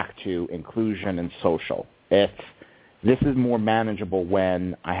ties back to inclusion and social. This is more manageable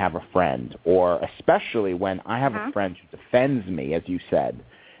when I have a friend, or especially when I have a friend who defends me, as you said.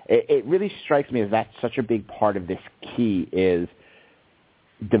 It really strikes me as that's such a big part of this key is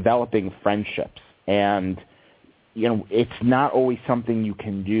developing friendships. And, it's not always something you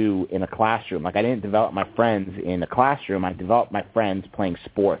can do in a classroom. Like, I didn't develop my friends in a classroom. I developed my friends playing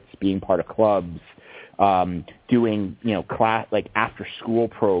sports, being part of clubs, doing, class, like after-school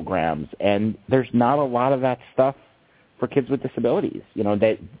programs. And there's not a lot of that stuff for kids with disabilities.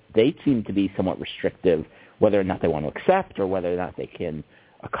 They seem to be somewhat restrictive, whether or not they want to accept or whether or not they can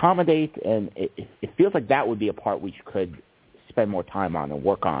accommodate. And it feels like that would be a part we could spend more time on and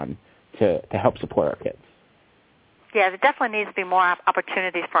work on to help support our kids. Yeah, there definitely needs to be more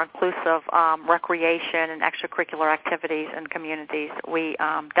opportunities for inclusive recreation and extracurricular activities in communities. We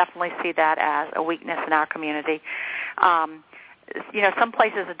definitely see that as a weakness in our community. Some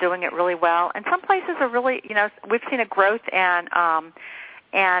places are doing it really well, and some places are really, we've seen a growth in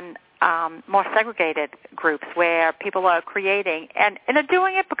more segregated groups where people are creating, and they're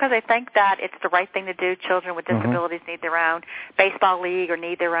doing it because they think that it's the right thing to do. Children with disabilities need their own baseball league or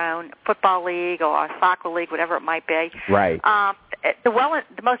need their own football league or soccer league, whatever it might be. Right. The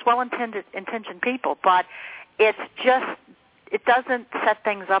most well-intentioned people, but it's just it doesn't set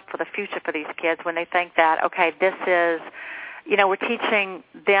things up for the future for these kids when they think that, okay, this is, we're teaching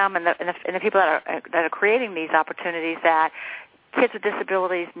them and the people that are creating these opportunities that kids with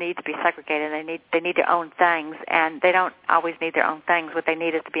disabilities need to be segregated. They need their own things, and they don't always need their own things. What they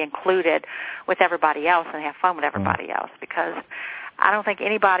need is to be included with everybody else and have fun with everybody else, because I don't think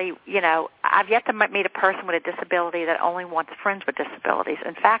anybody, I've yet to meet a person with a disability that only wants friends with disabilities.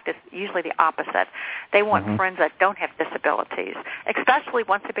 In fact, it's usually the opposite. They want friends that don't have disabilities, especially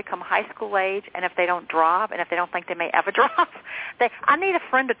once they become high school age, and if they don't drive, and if they don't think they may ever drive. I need a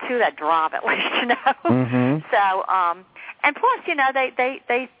friend or two that drive at least, So, and plus,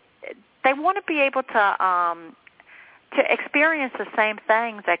 they want to be able to experience the same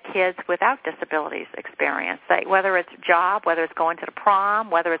things that kids without disabilities experience, whether it's a job, whether it's going to the prom,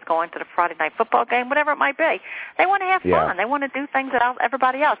 whether it's going to the Friday night football game, whatever it might be. They want to have fun. They want to do things without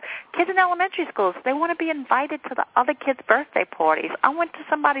everybody else. Kids in elementary schools, they want to be invited to the other kids' birthday parties. I went to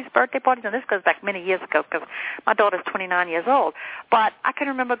somebody's birthday parties, and this goes back many years ago because my daughter's 29 years old. But I can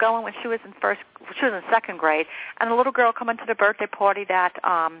remember going when she was in second grade, and a little girl coming to the birthday party that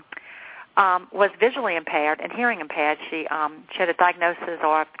was visually impaired and hearing impaired. She had a diagnosis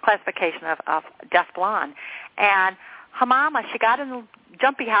or a classification of deafblind. And her mama, she got in the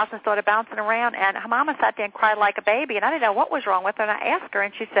jumpy house and started bouncing around, and her mama sat there and cried like a baby, and I didn't know what was wrong with her, and I asked her,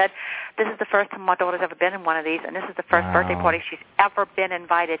 and she said, this is the first time my daughter's ever been in one of these, and this is the first birthday party she's ever been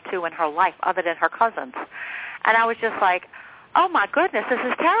invited to in her life other than her cousins. And I was just like, oh, my goodness, this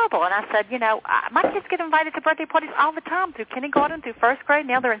is terrible. And I said, my kids get invited to birthday parties all the time, through kindergarten, through first grade.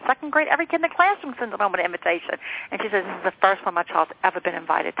 Now they're in second grade. Every kid in the classroom sends them home an invitation. And she says, this is the first one my child's ever been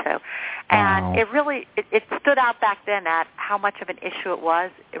invited to. And it really, it stood out back then at how much of an issue it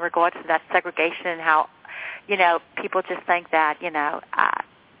was in regards to that segregation and how, people just think that,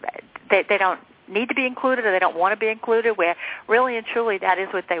 they don't need to be included or they don't want to be included, where really and truly that is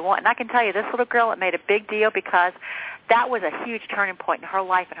what they want. And I can tell you, this little girl, it made a big deal because that was a huge turning point in her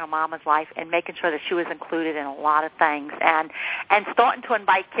life and her mama's life, and making sure that she was included in a lot of things, and starting to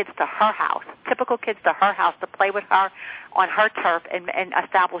invite kids to her house, typical kids to her house, to play with her on her turf and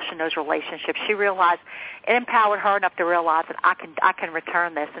establishing those relationships. She realized it empowered her enough to realize that I can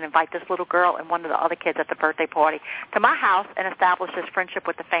return this and invite this little girl and one of the other kids at the birthday party to my house and establish this friendship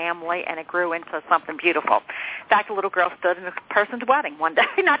with the family, and it grew into something beautiful. In fact, the little girl stood in a person's wedding one day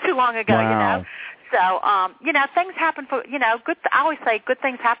not too long ago, So, things happen for, good. I always say good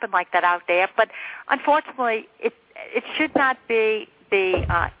things happen like that out there, but unfortunately, it should not be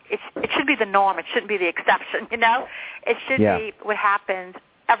it should be the norm. It shouldn't be the exception. It should be what happens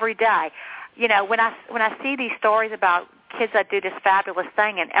every day. When I see these stories about kids that do this fabulous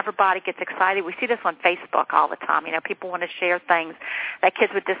thing and everybody gets excited, we see this on Facebook all the time. People want to share things that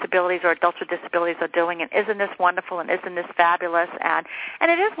kids with disabilities or adults with disabilities are doing, and isn't this wonderful and isn't this fabulous? And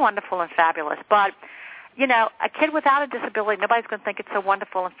it is wonderful and fabulous, but a kid without a disability, nobody's going to think it's so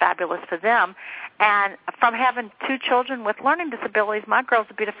wonderful and fabulous for them. And from having two children with learning disabilities, my girls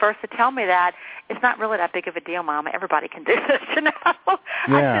would be the first to tell me that it's not really that big of a deal, Mama. Everybody can do this, I shouldn't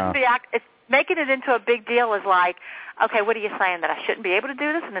be making it into a big deal is like, okay, what are you saying, that I shouldn't be able to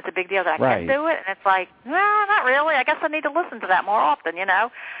do this, and it's a big deal that I can't do it? And it's like, no, not really. I guess I need to listen to that more often,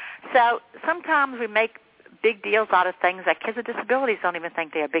 So sometimes we make big deals out of things that kids with disabilities don't even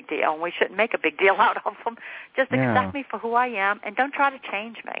think they're a big deal, and we shouldn't make a big deal out of them. Just accept me for who I am, and don't try to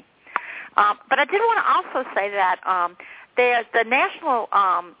change me. But I did want to also say that the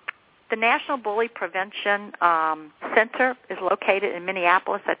National Bully Prevention Center is located in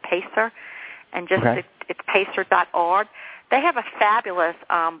Minneapolis at Pacer, and it's pacer.org. They have a fabulous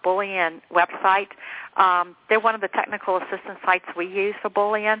bullying website. They're one of the technical assistance sites we use for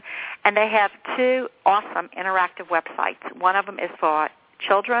bullying, and they have two awesome interactive websites. One of them is for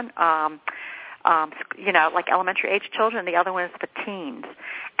children, like elementary age children. The other one is for teens,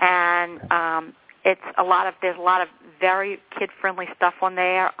 and there's a lot of very kid-friendly stuff on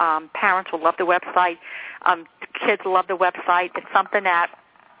there. Parents will love the website. Kids love the website. It's something that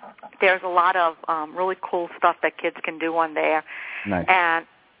there's a lot of really cool stuff that kids can do on there. Nice. And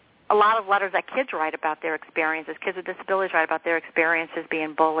a lot of letters that kids write about their experiences. Kids with disabilities write about their experiences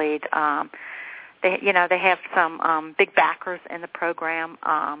being bullied. They have some big backers in the program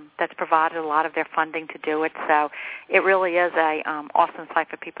that's provided a lot of their funding to do it. So it really is a awesome site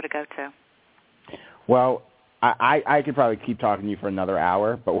for people to go to. Well, I could probably keep talking to you for another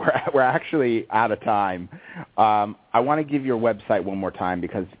hour, but we're actually out of time. I want to give your website one more time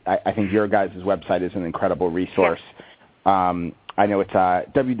because I think your guys' website is an incredible resource. Yes. I know it's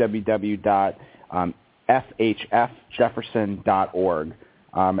www.fhfjefferson.org.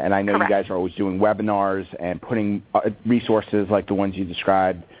 And I know Correct. you guys are always doing webinars and putting resources like the ones you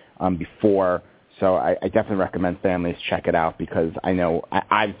described before. So I definitely recommend families check it out because I know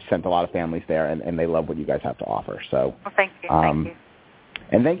I've sent a lot of families there, and they love what you guys have to offer. So, well, thank you. Thank you.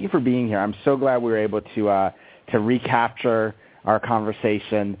 And thank you for being here. I'm so glad we were able to recapture our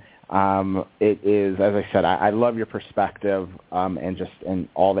conversation. It is, as I said, I love your perspective and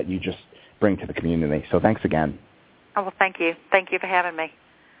all that you just bring to the community. So thanks again. Oh, well, thank you. Thank you for having me.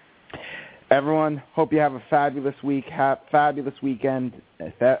 Everyone, hope you have a fabulous week, fabulous weekend.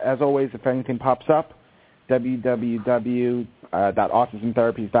 As always, if anything pops up,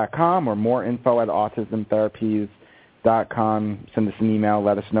 www.autismtherapies.com or more info at autismtherapies.com. Send us an email.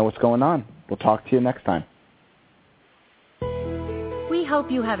 Let us know what's going on. We'll talk to you next time. We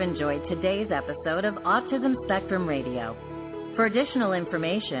hope you have enjoyed today's episode of Autism Spectrum Radio. For additional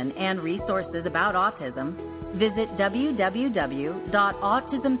information and resources about autism, visit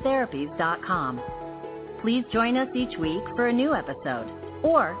www.autismtherapies.com. Please join us each week for a new episode,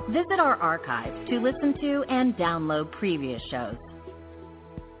 or visit our archives to listen to and download previous shows.